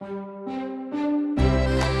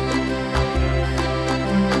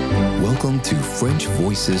Welcome to French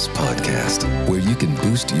Voices Podcast, where you can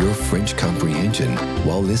boost your French comprehension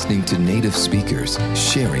while listening to native speakers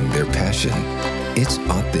sharing their passion. It's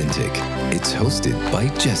authentic, it's hosted by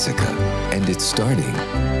Jessica, and it's starting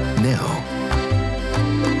now.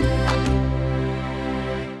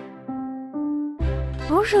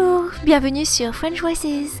 Bonjour, bienvenue sur French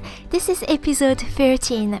Voices. This is episode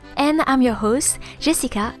 13 and I'm your host,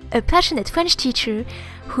 Jessica, a passionate French teacher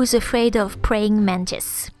who's afraid of praying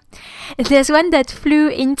mantis. There's one that flew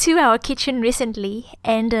into our kitchen recently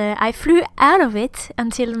and I flew out of it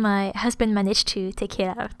until my husband managed to take it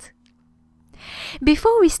out.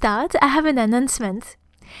 Before we start, I have an announcement.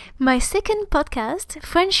 My second podcast,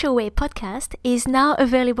 French Your Way Podcast, is now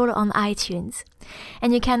available on iTunes.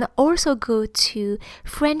 And you can also go to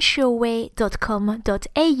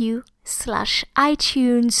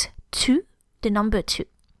frenchyourway.com.au/iTunes2, the number 2.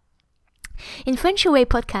 In French Your Way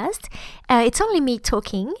Podcast, it's only me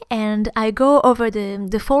talking and I go over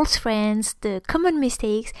the false friends, the common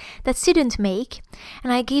mistakes that students make,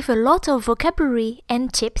 and I give a lot of vocabulary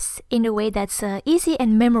and tips in a way that's easy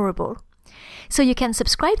and memorable. So you can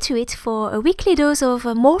subscribe to it for a weekly dose of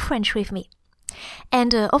more French with me.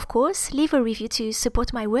 And of course, leave a review to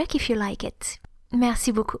support my work if you like it.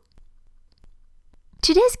 Merci beaucoup.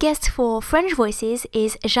 Today's guest for French Voices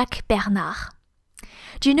is Jacques Bernard.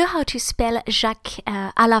 Do you know how to spell Jacques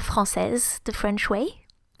à la française, the French way?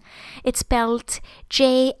 It's spelled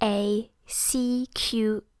Jacques.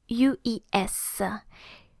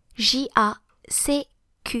 Jacques.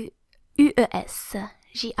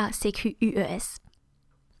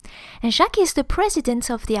 And Jacques is the president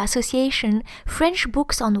of the association French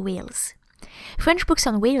Books on Wheels. French Books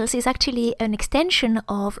on Wheels is actually an extension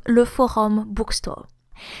of Le Forum bookstore.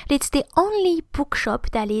 It's the only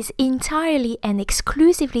bookshop that is entirely and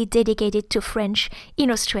exclusively dedicated to French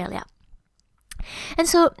in Australia. And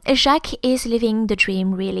so Jacques is living the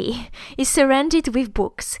dream, really. He's surrounded with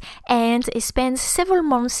books and he spends several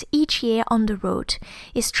months each year on the road.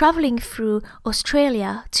 He's traveling through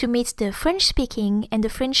Australia to meet the French-speaking and the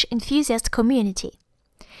French enthusiast community.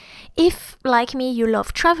 If, like me, you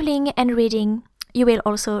love traveling and reading, you will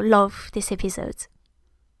also love this episode.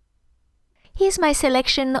 Here's my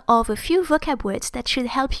selection of a few vocab words that should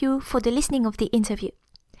help you for the listening of the interview.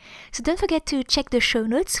 So don't forget to check the show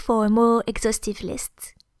notes for a more exhaustive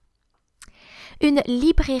list. Une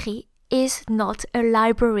librairie is not a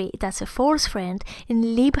library. That's a false friend.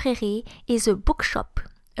 Une librairie is a bookshop,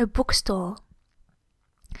 a bookstore.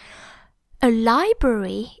 A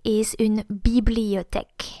library is une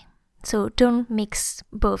bibliothèque. So don't mix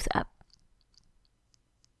both up.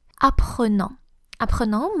 Apprenant.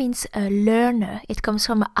 Apprenant means a learner. It comes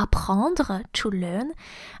from apprendre, to learn,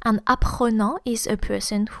 and apprenant is a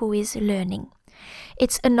person who is learning.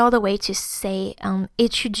 It's another way to say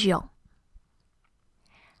étudiant.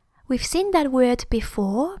 We've seen that word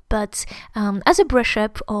before, but as a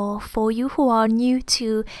brush-up or for you who are new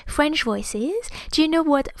to French Voices, do you know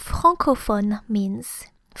what francophone means?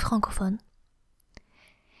 Francophone.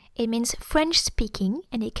 It means French-speaking,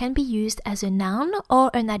 and it can be used as a noun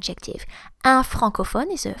or an adjective. Un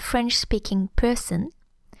francophone is a French-speaking person.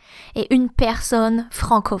 Et une personne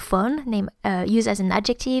francophone, used as an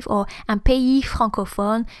adjective, or un pays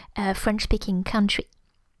francophone, a French-speaking country.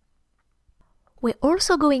 We're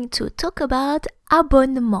also going to talk about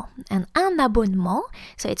abonnement. And un abonnement,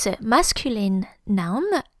 so it's a masculine noun,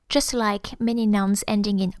 just like many nouns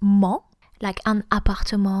ending in ment. Like un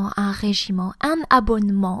appartement, un régiment. Un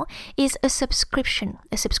abonnement is a subscription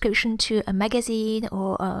to a magazine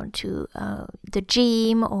or to the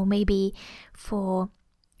gym, or maybe for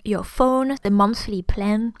your phone, the monthly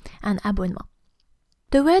plan, an abonnement.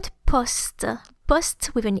 The word poste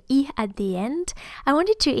with an E at the end, I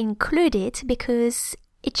wanted to include it because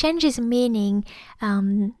it changes meaning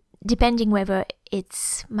depending whether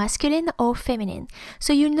it's masculine or feminine.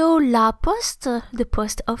 So you know la poste, the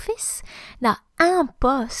post office. Now, un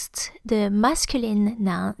poste, the masculine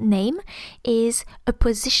name, is a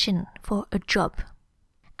position for a job.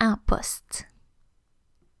 Un poste.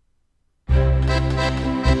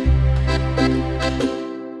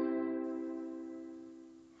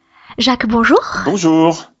 Jacques, bonjour.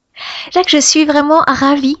 Bonjour. Jacques, je suis vraiment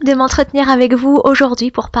ravie de m'entretenir avec vous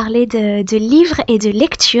aujourd'hui pour parler de livres et de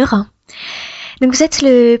lecture. Donc vous êtes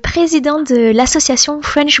le président de l'association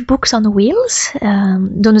French Books on Wheels,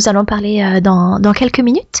 dont nous allons parler dans quelques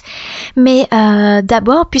minutes. Mais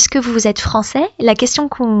d'abord, puisque vous êtes français, la question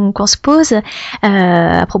qu'on se pose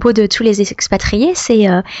à propos de tous les expatriés, c'est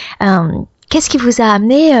qu'est-ce qui vous a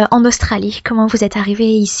amené en Australie? Comment vous êtes arrivé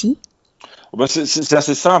ici? C'est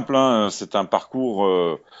assez simple, hein. C'est un parcours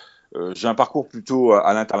j'ai un parcours plutôt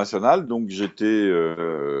à l'international, donc j'étais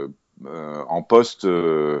en poste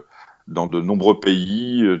dans de nombreux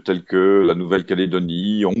pays tels que la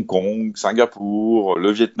Nouvelle-Calédonie, Hong Kong, Singapour,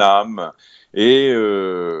 le Vietnam. Et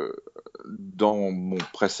dans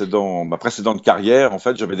ma précédente carrière, en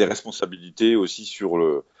fait, j'avais des responsabilités aussi sur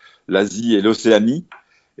l'Asie et l'Océanie.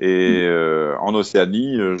 Et en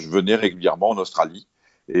Océanie, je venais régulièrement en Australie.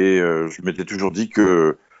 Et je m'étais toujours dit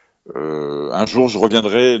que un jour, je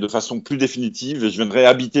reviendrai de façon plus définitive et je viendrai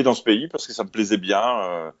habiter dans ce pays parce que ça me plaisait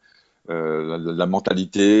bien. La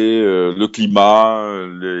mentalité, le climat,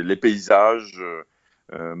 les paysages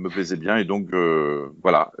me plaisaient bien. Et donc,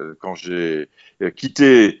 voilà, quand j'ai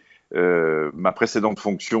quitté ma précédente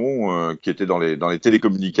fonction, qui était dans les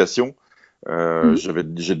télécommunications,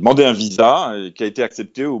 j'ai demandé un visa qui a été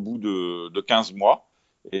accepté au bout de 15 mois.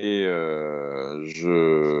 Et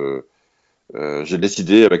j'ai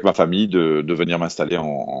décidé avec ma famille de venir m'installer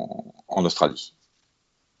en Australie.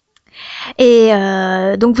 Et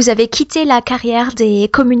donc, vous avez quitté la carrière des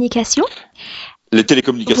communications? Les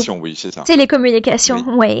télécommunications, oui, c'est ça.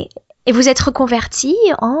 Télécommunications, oui. Et vous êtes reconverti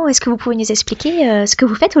en... Est-ce que vous pouvez nous expliquer ce que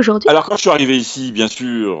vous faites aujourd'hui? Alors, quand je suis arrivé ici, bien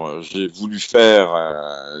sûr, j'ai voulu faire,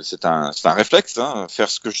 c'est un réflexe, hein, faire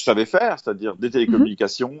ce que je savais faire, c'est-à-dire des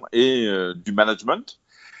télécommunications et du management.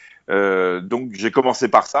 Donc, j'ai commencé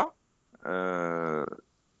par ça.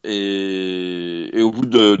 Et au bout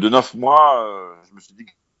de 9 mois, je me suis dit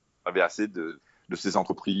que j'avais assez de ces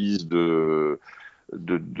entreprises, de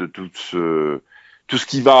tout ce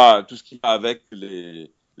qui va avec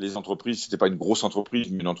les entreprises. C'était pas une grosse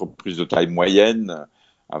entreprise, mais une entreprise de taille moyenne,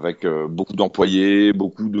 avec beaucoup d'employés,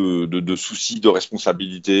 beaucoup de soucis de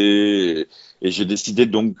responsabilité. Et j'ai décidé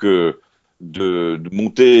donc de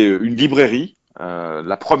monter une librairie,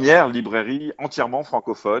 la première librairie entièrement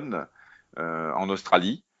francophone en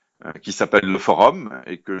Australie, qui s'appelle Le Forum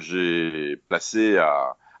et que j'ai placé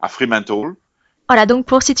à Fremantle. Voilà, donc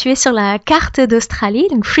pour situer sur la carte d'Australie,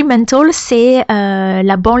 donc Fremantle, c'est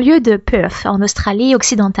la banlieue de Perth, en Australie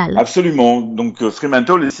occidentale. Absolument. Donc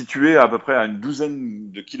Fremantle est situé à peu près à une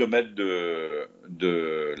douzaine de kilomètres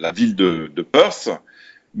de la ville de Perth.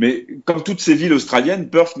 Mais comme toutes ces villes australiennes,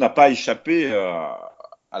 Perth n'a pas échappé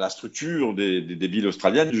à la structure des villes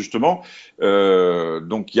australiennes, justement.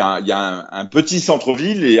 Donc il y a un petit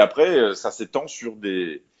centre-ville et après, ça s'étend sur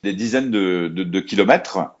des dizaines de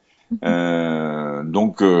kilomètres.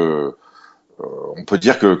 Donc, on peut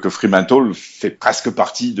dire que Fremantle fait presque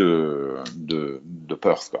partie de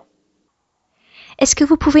Perth, quoi. Est-ce que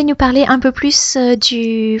vous pouvez nous parler un peu plus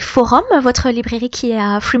du Forum, votre librairie qui est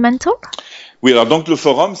à Fremantle? Oui, alors donc le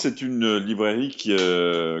Forum, c'est une librairie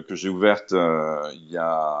que j'ai ouverte il y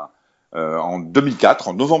a en 2004,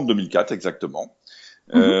 en novembre 2004 exactement.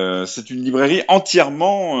 C'est une librairie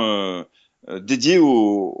entièrement dédiée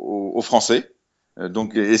aux Français.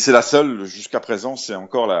 Donc, et c'est la seule, jusqu'à présent, c'est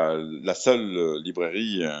encore la seule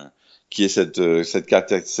librairie qui ait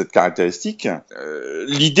cette caractéristique.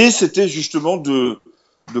 L'idée, c'était justement de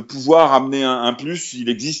pouvoir amener un plus. Il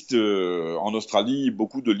existe en Australie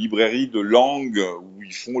beaucoup de librairies de langues où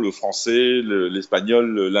ils font le français,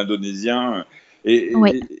 l'espagnol, l'indonésien. Et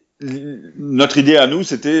notre idée à nous,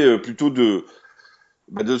 c'était plutôt de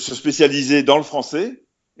se spécialiser dans le français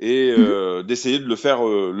et d'essayer de le faire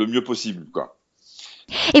le mieux possible, quoi.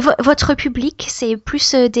 Et votre public, c'est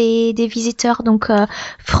plus des visiteurs donc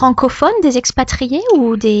francophones, des expatriés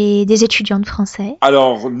ou des étudiants de français?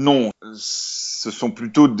 Alors non, ce sont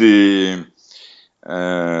plutôt des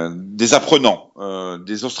apprenants,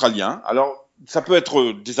 des Australiens. Alors ça peut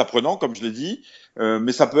être des apprenants, comme je l'ai dit,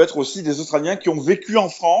 mais ça peut être aussi des Australiens qui ont vécu en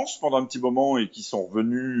France pendant un petit moment et qui sont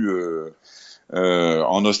revenus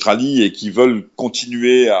en Australie et qui veulent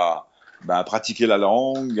continuer à pratiquer la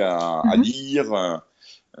langue, à lire.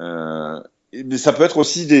 Mais ça peut être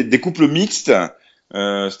aussi des couples mixtes,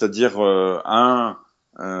 c'est-à-dire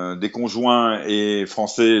des conjoints est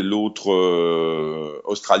français, l'autre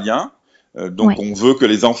australien. Donc on veut que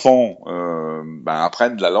les enfants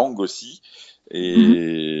apprennent la langue aussi.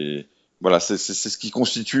 Et voilà, c'est ce qui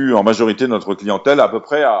constitue en majorité notre clientèle, à peu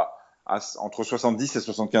près entre 70 et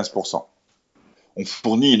 75%. On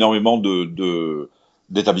fournit énormément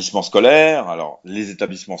d'établissements scolaires. Alors, les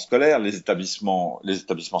établissements scolaires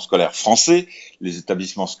français, les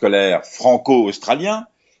établissements scolaires franco-australiens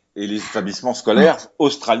et les établissements scolaires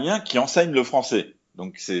australiens qui enseignent le français.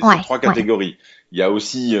 Donc, c'est trois catégories. Il y a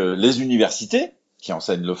aussi les universités qui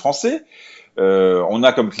enseignent le français. On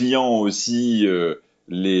a comme clients aussi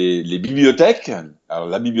les bibliothèques. Alors,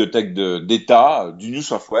 la bibliothèque d'État du New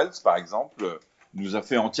South Wales, par exemple, nous a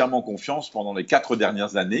fait entièrement confiance pendant les 4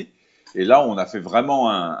 dernières années. Et là, on a fait vraiment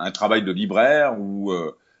un travail de libraire où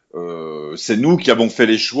c'est nous qui avons fait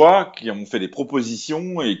les choix, qui avons fait les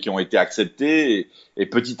propositions et qui ont été acceptées. Et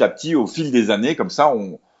petit à petit, au fil des années, comme ça,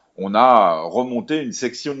 on a remonté une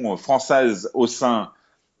section française au sein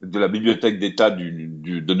de la Bibliothèque d'État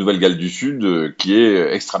de Nouvelle-Galles du Sud qui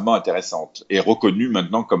est extrêmement intéressante et reconnue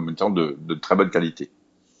maintenant comme étant de très bonne qualité.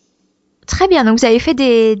 Très bien, donc vous avez fait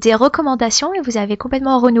des recommandations et vous avez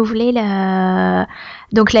complètement renouvelé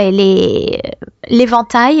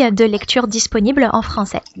l'éventail de lectures disponibles en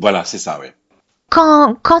français. Voilà, c'est ça, oui.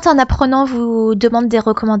 Quand un apprenant vous demande des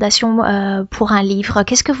recommandations pour un livre,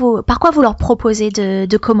 par quoi vous leur proposez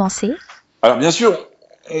de commencer? Alors bien sûr,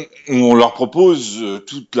 on leur propose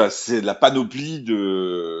toute la panoplie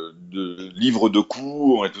de livres de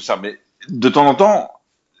cours et tout ça, mais de temps en temps,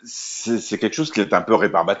 c'est quelque chose qui est un peu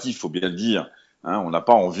rébarbatif, faut bien le dire. Hein, on n'a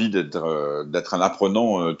pas envie d'être un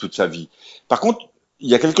apprenant toute sa vie. Par contre, il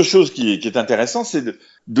y a quelque chose qui est intéressant, c'est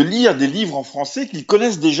de lire des livres en français qu'ils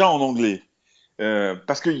connaissent déjà en anglais.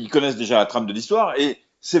 Parce qu'ils connaissent déjà la trame de l'histoire, et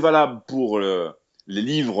c'est valable pour les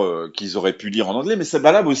livres qu'ils auraient pu lire en anglais, mais c'est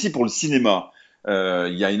valable aussi pour le cinéma.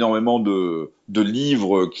 Il y a énormément de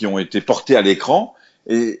livres qui ont été portés à l'écran,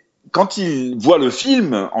 et quand ils voient le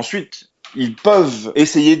film, ensuite, ils peuvent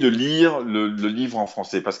essayer de lire le livre en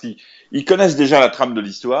français, parce qu'ils connaissent déjà la trame de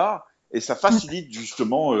l'histoire, et ça facilite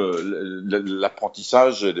justement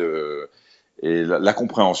l'apprentissage et la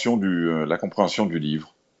compréhension du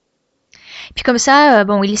livre. Puis comme ça,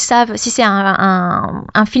 ils savent, si c'est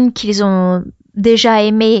un film qu'ils ont déjà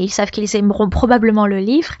aimé, ils savent qu'ils aimeront probablement le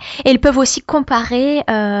livre, et ils peuvent aussi comparer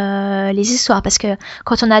les histoires, parce que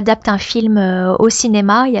quand on adapte un film au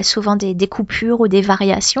cinéma, il y a souvent des coupures ou des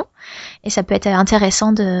variations, et ça peut être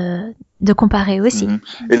intéressant de comparer aussi.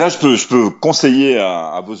 Et là, je peux conseiller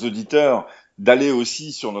à vos auditeurs d'aller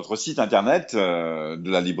aussi sur notre site internet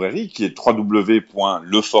de la librairie, qui est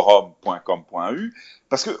www.leforum.com.au,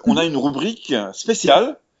 parce qu'on a une rubrique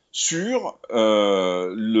spéciale sur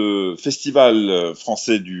le festival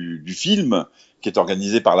français du film, qui est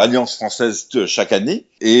organisé par l'Alliance française chaque année.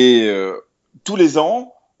 Et tous les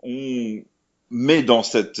ans, on met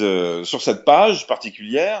sur cette page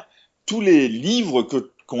particulière tous les livres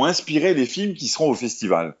qu'ont inspiré les films qui seront au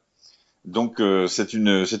festival. Donc c'est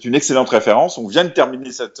une excellente référence. On vient de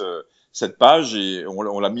terminer cette page et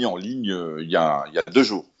on l'a mis en ligne il y a 2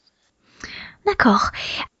 jours. D'accord.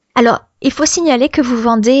 Alors, il faut signaler que vous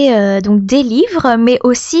vendez donc des livres, mais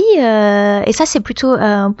aussi, et ça c'est plutôt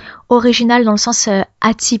original dans le sens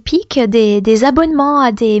atypique, des abonnements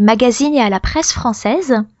à des magazines et à la presse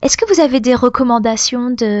française. Est-ce que vous avez des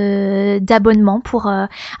recommandations d'abonnements pour un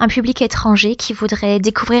public étranger qui voudrait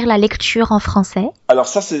découvrir la lecture en français? Alors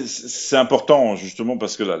ça c'est important justement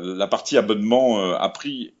parce que la partie abonnement a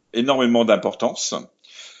pris énormément d'importance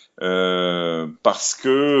parce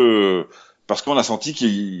qu'on a senti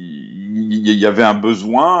qu'il y avait un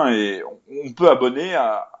besoin et on peut abonner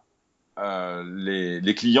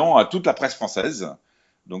les clients à toute la presse française.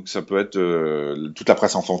 Donc ça peut être toute la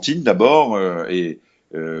presse enfantine d'abord et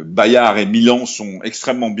Bayard et Milan sont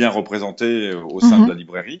extrêmement bien représentés au sein de la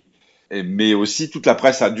librairie. Mais aussi toute la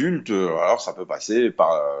presse adulte. Alors ça peut passer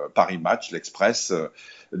par Paris Match, l'Express.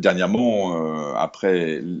 Dernièrement,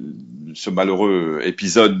 après ce malheureux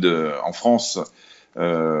épisode en France,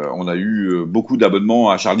 on a eu beaucoup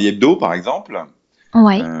d'abonnements à Charlie Hebdo, par exemple, qu'on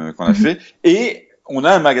a fait. Et on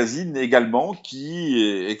a un magazine également qui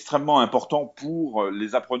est extrêmement important pour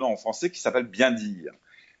les apprenants en français, qui s'appelle Bien dire.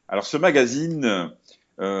 Alors, ce magazine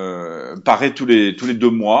paraît tous les 2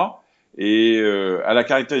 mois et a la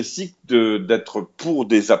caractéristique d'être pour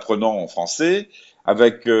des apprenants en français,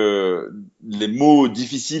 avec les mots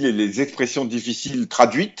difficiles et les expressions difficiles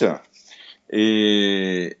traduites,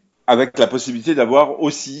 et avec la possibilité d'avoir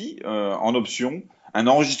aussi, en option, un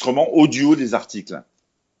enregistrement audio des articles.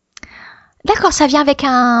 D'accord, ça vient avec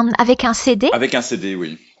un CD? Avec un CD,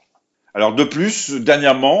 oui. Alors de plus,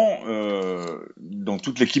 dernièrement, dans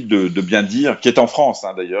toute l'équipe de Bien dire, qui est en France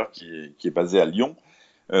d'ailleurs, qui est basée à Lyon,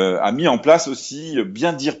 a mis en place aussi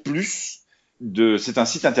Bien dire plus. C'est un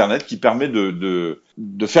site internet qui permet de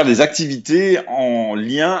faire des activités en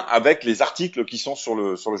lien avec les articles qui sont sur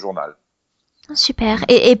le journal. Super.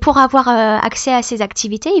 Et pour avoir accès à ces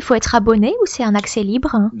activités, il faut être abonné ou c'est un accès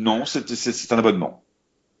libre? Non, c'est un abonnement.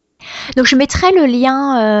 Donc je mettrai le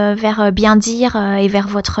lien vers Bien dire et vers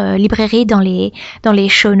votre librairie dans les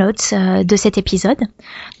show notes de cet épisode.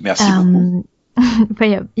 Merci beaucoup.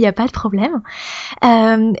 Il n'y a pas de problème.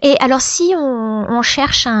 Et alors si on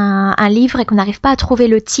cherche un livre et qu'on n'arrive pas à trouver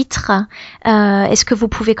le titre, est-ce que vous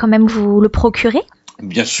pouvez quand même vous le procurer?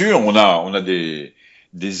 Bien sûr, on a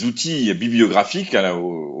des outils bibliographiques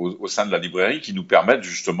au sein de la librairie qui nous permettent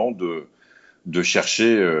justement de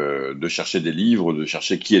chercher des livres, de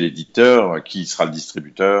chercher qui est l'éditeur, qui sera le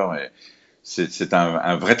distributeur. Et c'est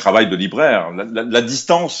un vrai travail de libraire. La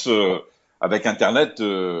distance avec Internet,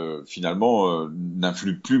 finalement,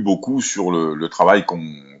 n'influe plus beaucoup sur le travail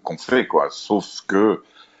qu'on fait, quoi. Sauf que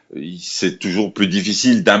c'est toujours plus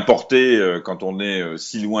difficile d'importer quand on est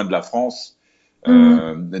si loin de la France.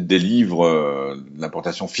 Des livres,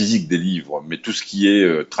 l'importation physique des livres, mais tout ce qui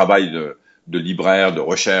est travail de libraire, de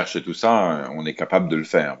recherche et tout ça, on est capable de le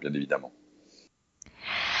faire, bien évidemment.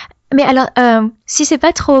 Mais alors, si c'est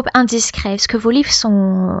pas trop indiscret, parce que vos livres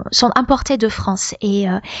sont importés de France et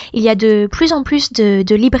il y a de plus en plus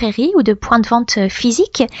de librairies ou de points de vente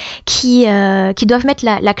physiques qui doivent mettre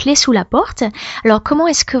la clé sous la porte. Alors, comment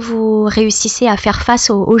est-ce que vous réussissez à faire face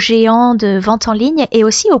aux géants de vente en ligne et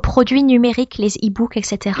aussi aux produits numériques, les e-books,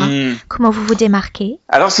 etc. Comment vous vous démarquez?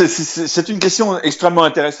 Alors, c'est une question extrêmement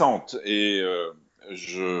intéressante et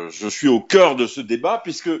je suis au cœur de ce débat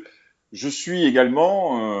puisque je suis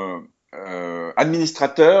également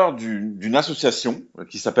administrateur d'une association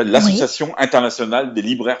qui s'appelle l'Association internationale des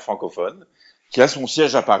libraires francophones, qui a son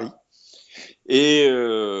siège à Paris. Et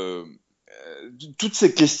toutes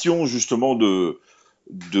ces questions justement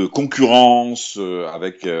de concurrence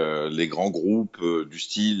avec les grands groupes du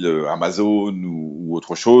style Amazon ou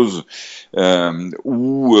autre chose,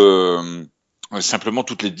 ou simplement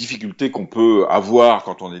toutes les difficultés qu'on peut avoir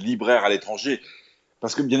quand on est libraire à l'étranger.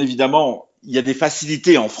 Parce que bien évidemment, il y a des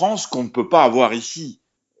facilités en France qu'on ne peut pas avoir ici.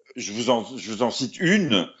 Je vous en cite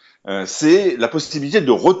une, c'est la possibilité de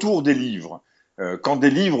retour des livres. Quand des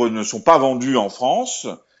livres ne sont pas vendus en France,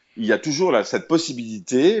 il y a toujours cette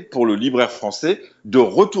possibilité pour le libraire français de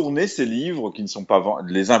retourner ces livres qui ne sont pas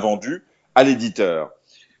les invendus à l'éditeur.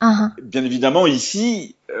 Bien évidemment,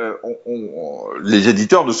 ici, les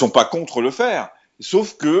éditeurs ne sont pas contre le faire,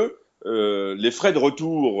 sauf que les frais de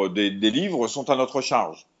retour des livres sont à notre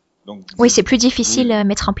charge. Donc, oui, c'est plus difficile à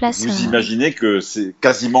mettre en place. Vous imaginez que c'est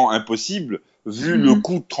quasiment impossible, vu le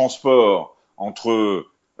coût de transport entre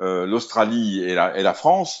l'Australie et la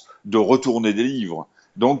France, de retourner des livres.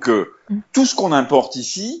 Donc, tout ce qu'on importe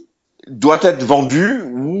ici doit être vendu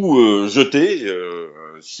ou jeté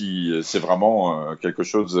si c'est vraiment quelque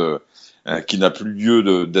chose qui n'a plus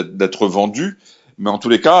lieu d'être vendu. Mais en tous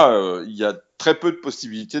les cas, il y a très peu de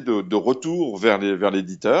possibilités de retour vers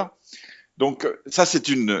l'éditeur. Donc ça, c'est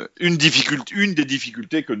une des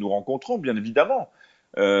difficultés que nous rencontrons, bien évidemment.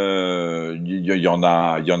 Il y en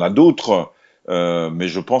a d'autres, mais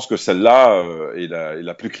je pense que celle-là est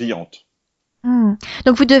la plus criante.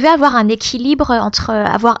 Donc vous devez avoir un équilibre entre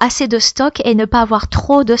avoir assez de stock et ne pas avoir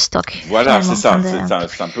trop de stock. Voilà, c'est ça.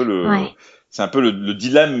 C'est un peu le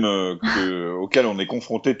dilemme auquel on est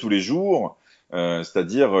confronté tous les jours.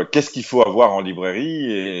 C'est-à-dire qu'est-ce qu'il faut avoir en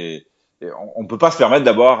librairie et on ne peut pas se permettre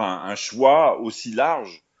d'avoir un choix aussi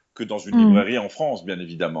large que dans une librairie en France, bien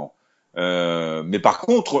évidemment. Mais par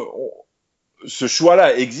contre, ce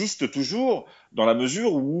choix-là existe toujours dans la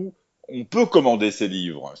mesure où on peut commander ces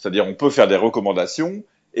livres. C'est-à-dire on peut faire des recommandations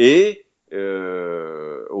et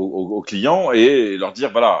aux clients et leur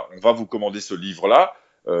dire voilà, on va vous commander ce livre-là,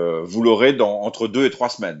 vous l'aurez entre 2 et 3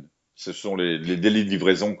 semaines. Ce sont les délais de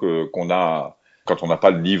livraison qu'on a quand on n'a pas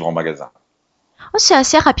le livre en magasin. Oh, c'est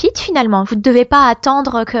assez rapide finalement. Vous ne devez pas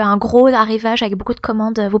attendre qu'un gros arrivage avec beaucoup de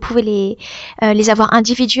commandes. Vous pouvez les avoir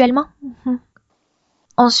individuellement.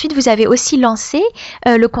 Ensuite, vous avez aussi lancé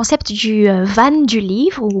le concept du van du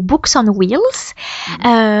livre ou Books on Wheels.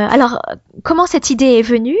 Alors, comment cette idée est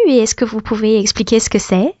venue et est-ce que vous pouvez expliquer ce que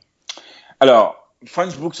c'est? Alors,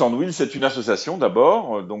 French Books on Wheels, c'est une association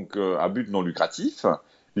d'abord, donc à but non lucratif.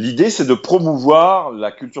 L'idée, c'est de promouvoir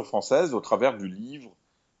la culture française au travers du livre,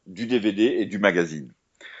 du DVD et du magazine.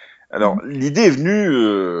 Alors, l'idée est venue,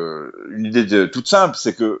 une idée toute simple,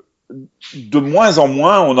 c'est que de moins en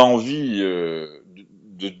moins, on a envie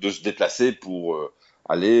de se déplacer pour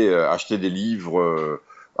aller acheter des livres,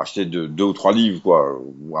 acheter 2 ou 3 livres, quoi,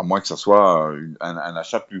 ou à moins que ça soit un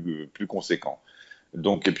achat plus conséquent.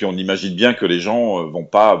 Donc, et puis on imagine bien que les gens vont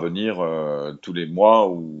pas venir tous les mois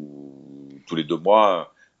ou tous les 2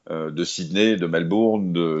 mois de Sydney, de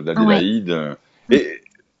Melbourne, d'Adélaïde. Et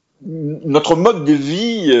notre mode de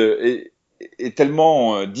vie est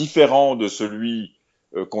tellement différent de celui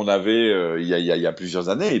qu'on avait il y a plusieurs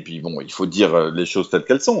années. Et puis bon, il faut dire les choses telles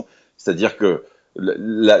qu'elles sont. C'est-à-dire que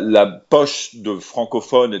la poche de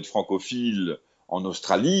francophones et de francophiles en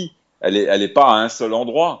Australie, elle est pas à un seul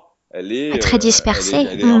endroit. Elle est très dispersée.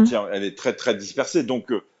 Elle est très très dispersée.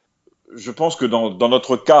 Donc je pense que dans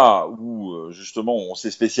notre cas où justement on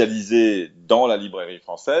s'est spécialisé dans la librairie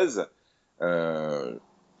française,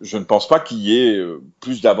 je ne pense pas qu'il y ait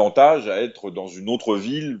plus d'avantages à être dans une autre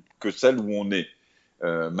ville que celle où on est.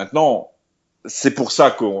 Maintenant, c'est pour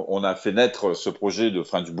ça qu'on a fait naître ce projet de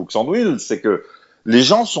French Books on Wheels, c'est que les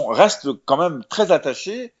gens restent quand même très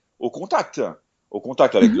attachés au contact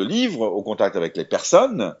avec le livre, au contact avec les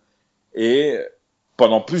personnes. Et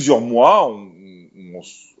pendant plusieurs mois,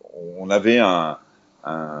 on avait un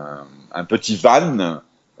petit van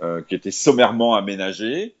qui était sommairement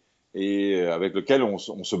aménagé et avec lequel on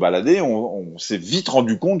se baladait. On s'est vite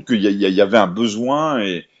rendu compte qu'il y avait un besoin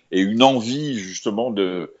et une envie justement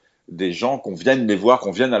des gens qu'on vienne les voir,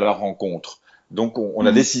 qu'on vienne à leur rencontre. Donc on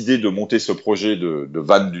a décidé de monter ce projet de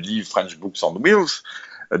van du livre French Books on Wheels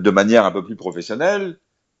de manière un peu plus professionnelle.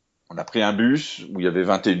 On a pris un bus où il y avait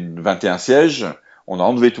 21 sièges, on a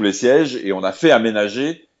enlevé tous les sièges et on a fait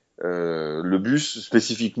aménager le bus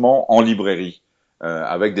spécifiquement en librairie,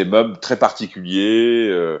 avec des meubles très particuliers,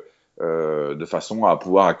 de façon à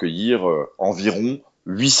pouvoir accueillir environ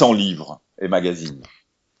 800 livres et magazines.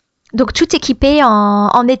 Donc tout équipé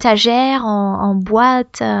en étagère, en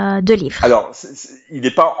boîte de livres. Alors, il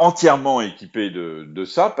n'est pas entièrement équipé de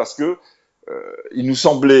ça parce que il nous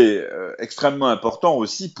semblait extrêmement important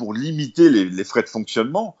aussi pour limiter les frais de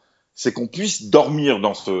fonctionnement, c'est qu'on puisse dormir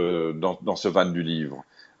dans ce van du livre.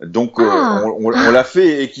 Donc on l'a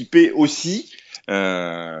fait équiper aussi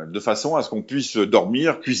de façon à ce qu'on puisse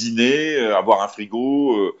dormir, cuisiner, avoir un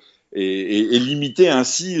frigo et limiter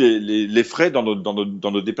ainsi les frais dans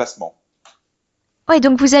nos déplacements. Oui,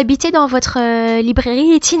 donc vous habitez dans votre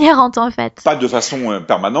librairie itinérante en fait. Pas de façon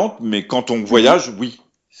permanente, mais quand on voyage, oui.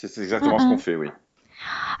 C'est exactement ce qu'on fait, oui.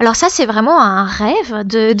 Alors ça, c'est vraiment un rêve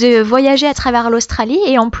de voyager à travers l'Australie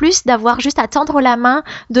et en plus d'avoir juste à tendre la main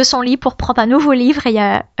de son lit pour prendre un nouveau livre. Et il y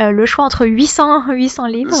a le choix entre 800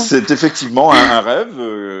 livres. C'est effectivement un rêve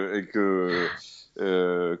et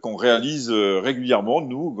qu'on réalise régulièrement,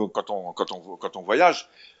 nous, quand on voyage.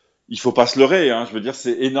 Il faut pas se leurrer, hein. Je veux dire,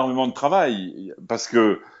 c'est énormément de travail parce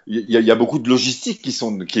que il y a beaucoup de logistique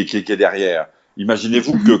qui est derrière.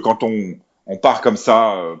 Imaginez-vous que quand on part comme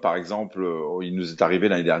ça, par exemple, il nous est arrivé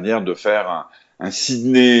l'année dernière de faire un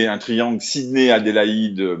triangle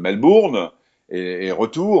Sydney-Adélaïde-Melbourne et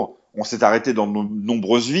retour. On s'est arrêté dans de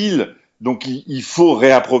nombreuses villes, donc il faut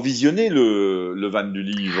réapprovisionner le van du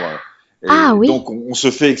livre. Oui. Donc on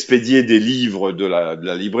se fait expédier des livres de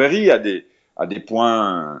la librairie à des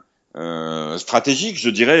points stratégiques, je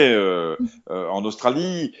dirais, en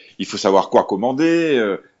Australie. Il faut savoir quoi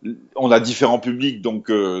commander. On a différents publics,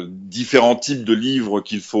 donc différents types de livres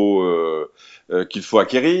qu'il faut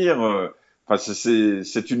acquérir. Enfin,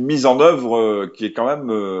 c'est une mise en œuvre qui est quand même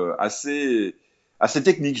assez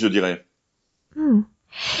technique, je dirais.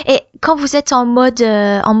 Et quand vous êtes en mode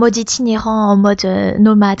itinérant, en mode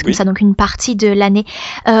nomade, comme ça, donc une partie de l'année,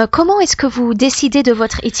 comment est-ce que vous décidez de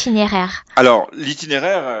votre itinéraire ? Alors,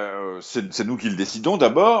 l'itinéraire, c'est nous qui le décidons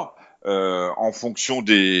d'abord, en fonction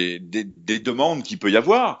des demandes qu'il peut y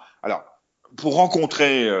avoir. Alors, pour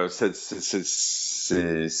rencontrer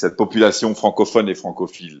cette population francophone et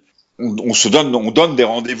francophile, on donne des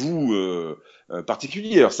rendez-vous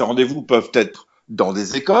particuliers. Alors, ces rendez-vous peuvent être dans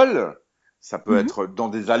des écoles. Ça peut être dans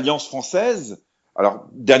des alliances françaises. Alors,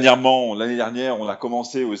 l'année dernière, on a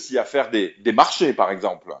commencé aussi à faire des marchés, par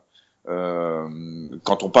exemple.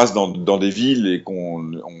 Quand on passe dans des villes et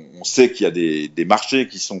qu'on sait qu'il y a des marchés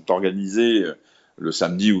qui sont organisés le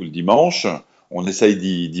samedi ou le dimanche, on essaye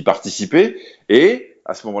d'y participer. Et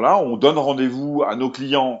à ce moment-là, on donne rendez-vous à nos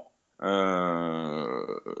clients,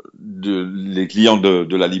 les clients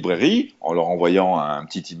de la librairie, en leur envoyant un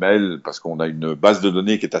petit email parce qu'on a une base de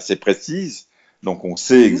données qui est assez précise. Donc, on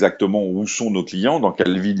sait exactement où sont nos clients, dans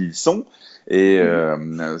quelle ville ils sont, et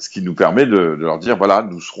ce qui nous permet de leur dire, voilà,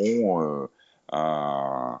 nous serons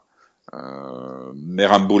à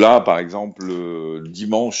Mérambula, par exemple,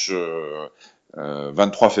 dimanche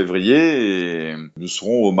 23 février, et nous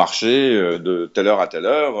serons au marché de telle heure à telle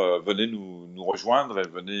heure. Venez nous rejoindre et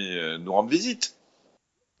venez nous rendre visite.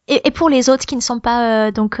 Et pour les autres qui ne sont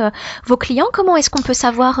pas vos clients, comment est-ce qu'on peut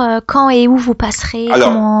savoir quand et où vous passerez?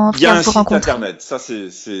 Alors, il y a un site internet. Ça,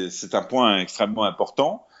 c'est un point extrêmement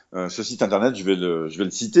important. Ce site internet, je vais le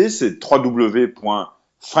citer, c'est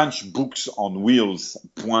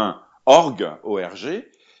www.frenchbooksonwheels.org,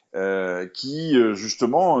 qui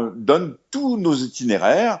justement donne tous nos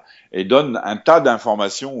itinéraires et donne un tas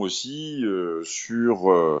d'informations aussi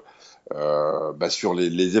sur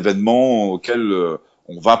les événements auxquels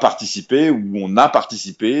on va participer ou on a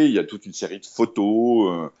participé. Il y a toute une série de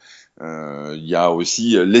photos. Il y a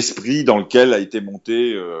aussi l'esprit dans lequel a été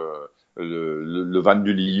monté le van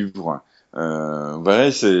du livre. Vous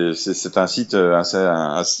verrez, c'est un site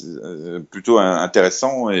plutôt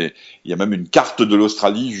intéressant, et il y a même une carte de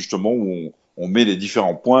l'Australie justement où on met les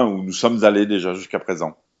différents points où nous sommes allés déjà jusqu'à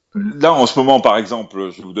présent. Là, en ce moment, par exemple,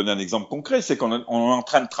 je vais vous donner un exemple concret, c'est qu'on est en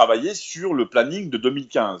train de travailler sur le planning de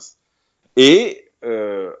 2015. Et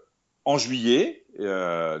en juillet,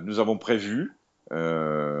 nous avons prévu, et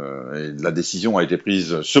la décision a été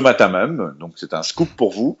prise ce matin même, donc c'est un scoop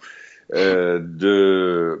pour vous,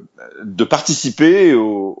 de participer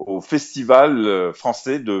au festival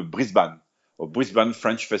français de Brisbane, au Brisbane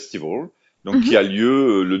French Festival, donc qui a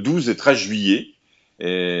lieu le 12 et 13 juillet.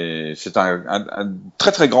 Et c'est un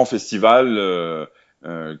très très grand festival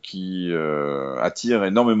qui attire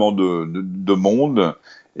énormément de monde,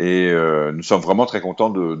 et nous sommes vraiment très contents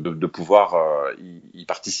de pouvoir y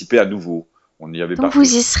participer à nouveau. On n'y avait Donc pas vous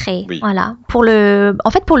fait. y serez, Oui. voilà, pour le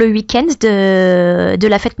week-end de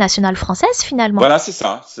la fête nationale française finalement. Voilà, c'est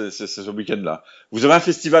ça, c'est ce week-end-là. Vous avez un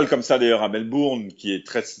festival comme ça d'ailleurs à Melbourne qui est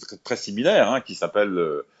très très, très similaire, qui s'appelle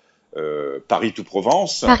Paris to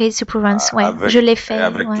Provence. Paris to Provence, ouais, avec, je l'ai fait.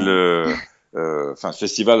 avec ouais. ce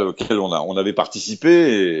festival auquel on avait participé,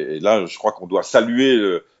 et là je crois qu'on doit saluer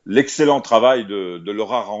l'excellent travail de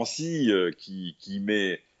Laura Rancy qui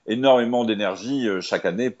met énormément d'énergie chaque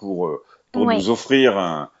année pour Ouais. nous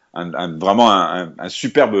offrir vraiment un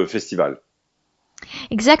superbe festival.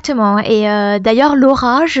 Exactement. Et d'ailleurs,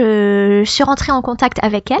 Laura, je suis rentrée en contact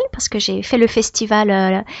avec elle parce que j'ai fait le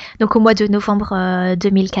festival donc au mois de novembre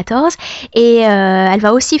 2014, et elle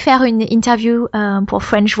va aussi faire une interview pour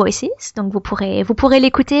French Voices. Donc vous pourrez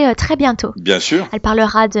l'écouter très bientôt. Bien sûr. Elle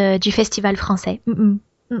parlera du festival français.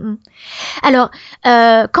 Alors,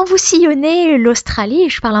 quand vous sillonnez l'Australie,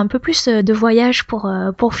 je parle un peu plus de voyage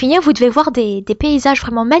pour finir, vous devez voir des paysages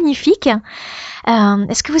vraiment magnifiques.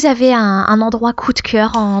 Est-ce que vous avez un endroit coup de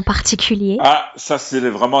cœur en particulier? Ah, ça c'est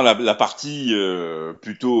vraiment la partie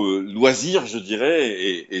plutôt loisir, je dirais,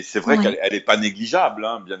 et c'est vrai Ouais. qu'elle est pas négligeable,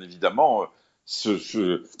 bien évidemment.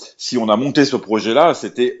 Si on a monté ce projet-là,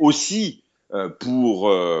 c'était aussi pour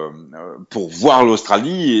voir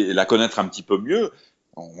l'Australie et la connaître un petit peu mieux.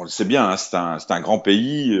 On le sait bien, c'est un grand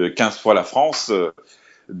pays, 15 fois la France,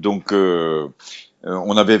 donc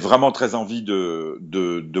on avait vraiment très envie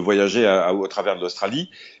de voyager au travers de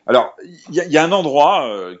l'Australie. Alors, il y a un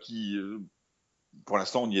endroit qui, pour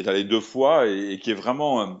l'instant, on y est allé 2 fois, et qui est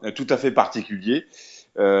vraiment tout à fait particulier.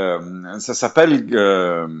 Ça s'appelle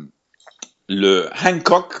le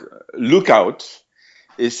Hancock Lookout,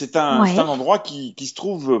 et c'est un endroit qui se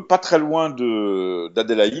trouve pas très loin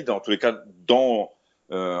d'Adélaïde, en tous les cas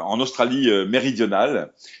en Australie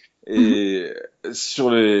méridionale, et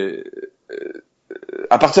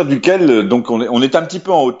à partir duquel donc on est un petit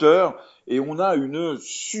peu en hauteur, et on a une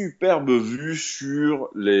superbe vue sur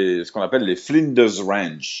ce qu'on appelle les Flinders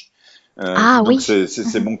Range. Donc Oui.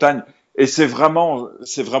 ces montagnes, et c'est vraiment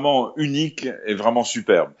unique et vraiment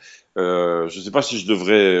superbe. Je ne sais pas si je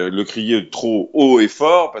devrais le crier trop haut et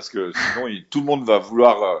fort, parce que sinon tout le monde va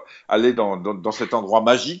vouloir aller dans cet endroit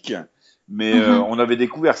magique. Mais on avait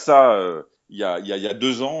découvert ça il y a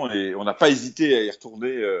 2 ans, et on n'a pas hésité à y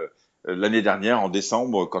retourner l'année dernière en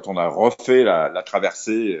décembre, quand on a refait la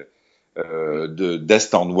traversée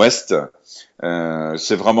d'est en ouest.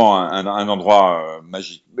 C'est vraiment un endroit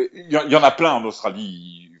magique. Mais il y en a plein en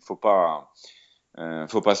Australie. Il faut pas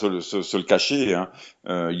se le cacher.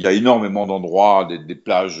 Il y a énormément d'endroits, des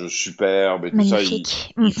plages superbes et tout ça.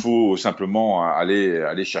 Il faut simplement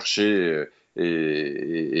aller chercher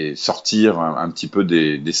et sortir un petit peu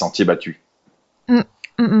des sentiers battus.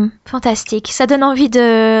 Fantastique, ça donne envie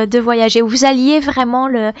de voyager. Vous alliez vraiment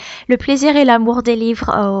le plaisir et l'amour des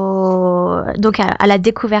livres donc à la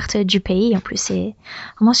découverte du pays. En plus, c'est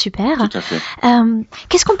vraiment super. Tout à fait.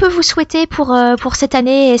 Qu'est-ce qu'on peut vous souhaiter pour cette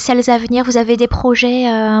année et celles à venir? Vous avez des projets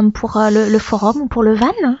pour le forum ou pour le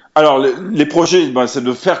van? Alors les projets, c'est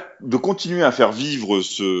de continuer à faire vivre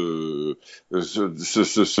ce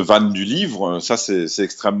van du livre. Ça c'est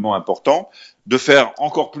extrêmement important. De faire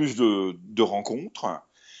encore plus de rencontres.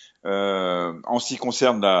 En ce qui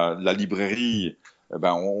concerne la librairie,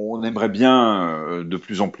 on aimerait bien de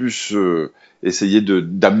plus en plus essayer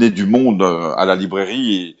d'amener du monde à la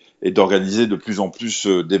librairie, et d'organiser de plus en plus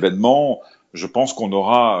d'événements. Je pense qu'on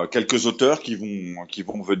aura quelques auteurs qui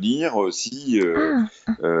vont venir aussi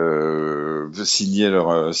signer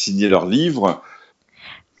leurs livres.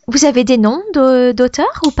 Vous avez des noms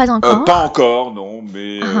d'auteurs ou pas encore? Pas encore, non,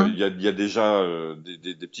 mais il y a déjà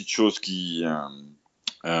des petites choses que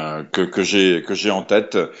j'ai en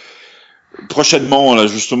tête. Prochainement, là,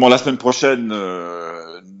 justement, la semaine prochaine,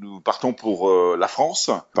 nous partons pour la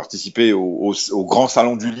France, participer au Grand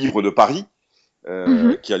Salon du Livre de Paris.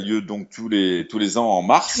 qui a lieu donc tous les ans en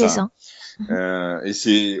mars. Tous les ans. Et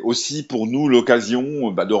c'est aussi pour nous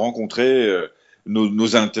l'occasion de rencontrer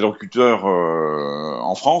nos interlocuteurs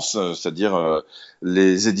en France, c'est-à-dire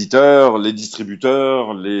les éditeurs, les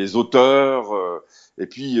distributeurs, les auteurs, et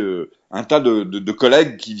puis un tas de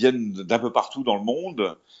collègues qui viennent d'un peu partout dans le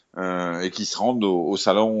monde et qui se rendent au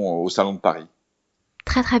salon de Paris.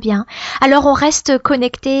 Très très bien. Alors on reste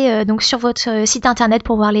connecté donc sur votre site internet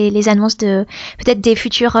pour voir les annonces de peut-être des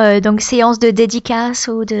futures donc séances de dédicaces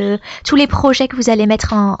ou de tous les projets que vous allez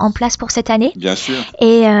mettre en place pour cette année. Bien sûr.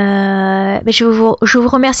 Et je vous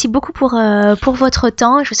remercie beaucoup pour votre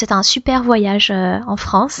temps. Je vous souhaite un super voyage en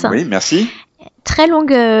France. Oui, merci. Très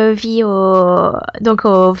longue vie au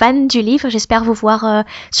van du livre. J'espère vous voir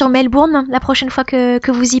sur Melbourne la prochaine fois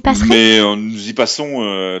que vous y passerez. Mais nous y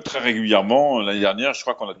passons très régulièrement. L'année dernière, je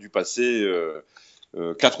crois qu'on a dû passer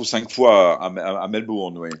 4 ou 5 fois à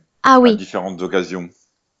Melbourne, oui. Ah oui. À différentes occasions.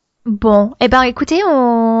 Bon, écoutez,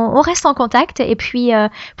 on reste en contact et puis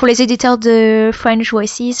pour les éditeurs de French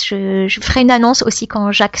Voices, je ferai une annonce aussi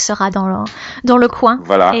quand Jacques sera dans le coin.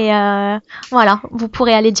 Voilà. Et voilà, vous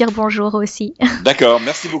pourrez aller dire bonjour aussi. D'accord,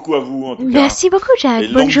 merci beaucoup à vous en tout cas. Merci beaucoup Jacques, et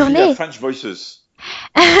bonne journée. French Voices.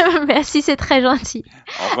 Merci, c'est très gentil.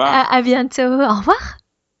 Au revoir. À bientôt, au revoir.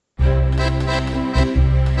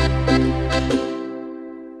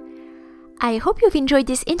 I hope you've enjoyed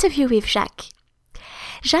this interview with Jacques.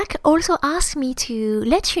 Jacques also asked me to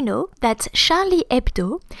let you know that Charlie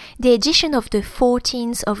Hebdo, the edition of the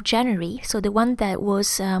 14th of January, so the one that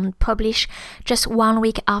was published just 1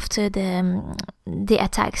 week after the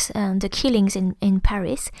attacks and the killings in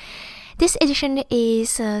Paris, this edition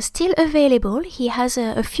is still available. He has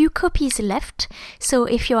a few copies left, so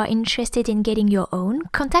if you are interested in getting your own,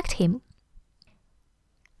 contact him.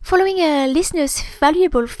 Following a listener's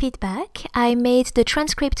valuable feedback, I made the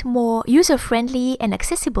transcript more user-friendly and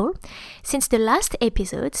accessible since the last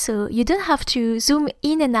episode, so you don't have to zoom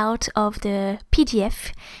in and out of the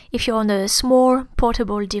PDF if you're on a small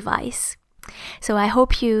portable device. So I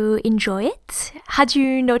hope you enjoy it. Had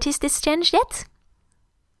you noticed this change yet?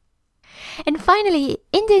 And finally,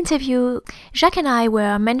 in the interview, Jacques and I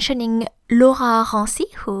were mentioning Laura Rancy,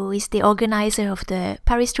 who is the organizer of the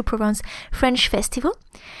Paris to Provence French Festival.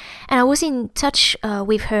 And I was in touch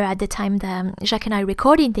with her at the time that Jacques and I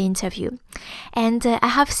recorded the interview. And I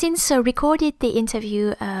have since recorded the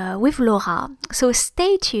interview with Laura. So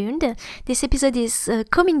stay tuned. This episode is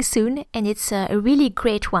coming soon and it's a really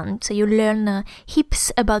great one. So you'll learn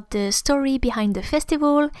heaps about the story behind the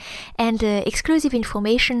festival and exclusive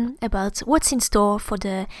information about what's in store for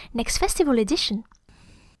the next festival edition.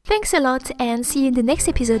 Thanks a lot and see you in the next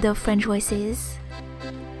episode of French Voices.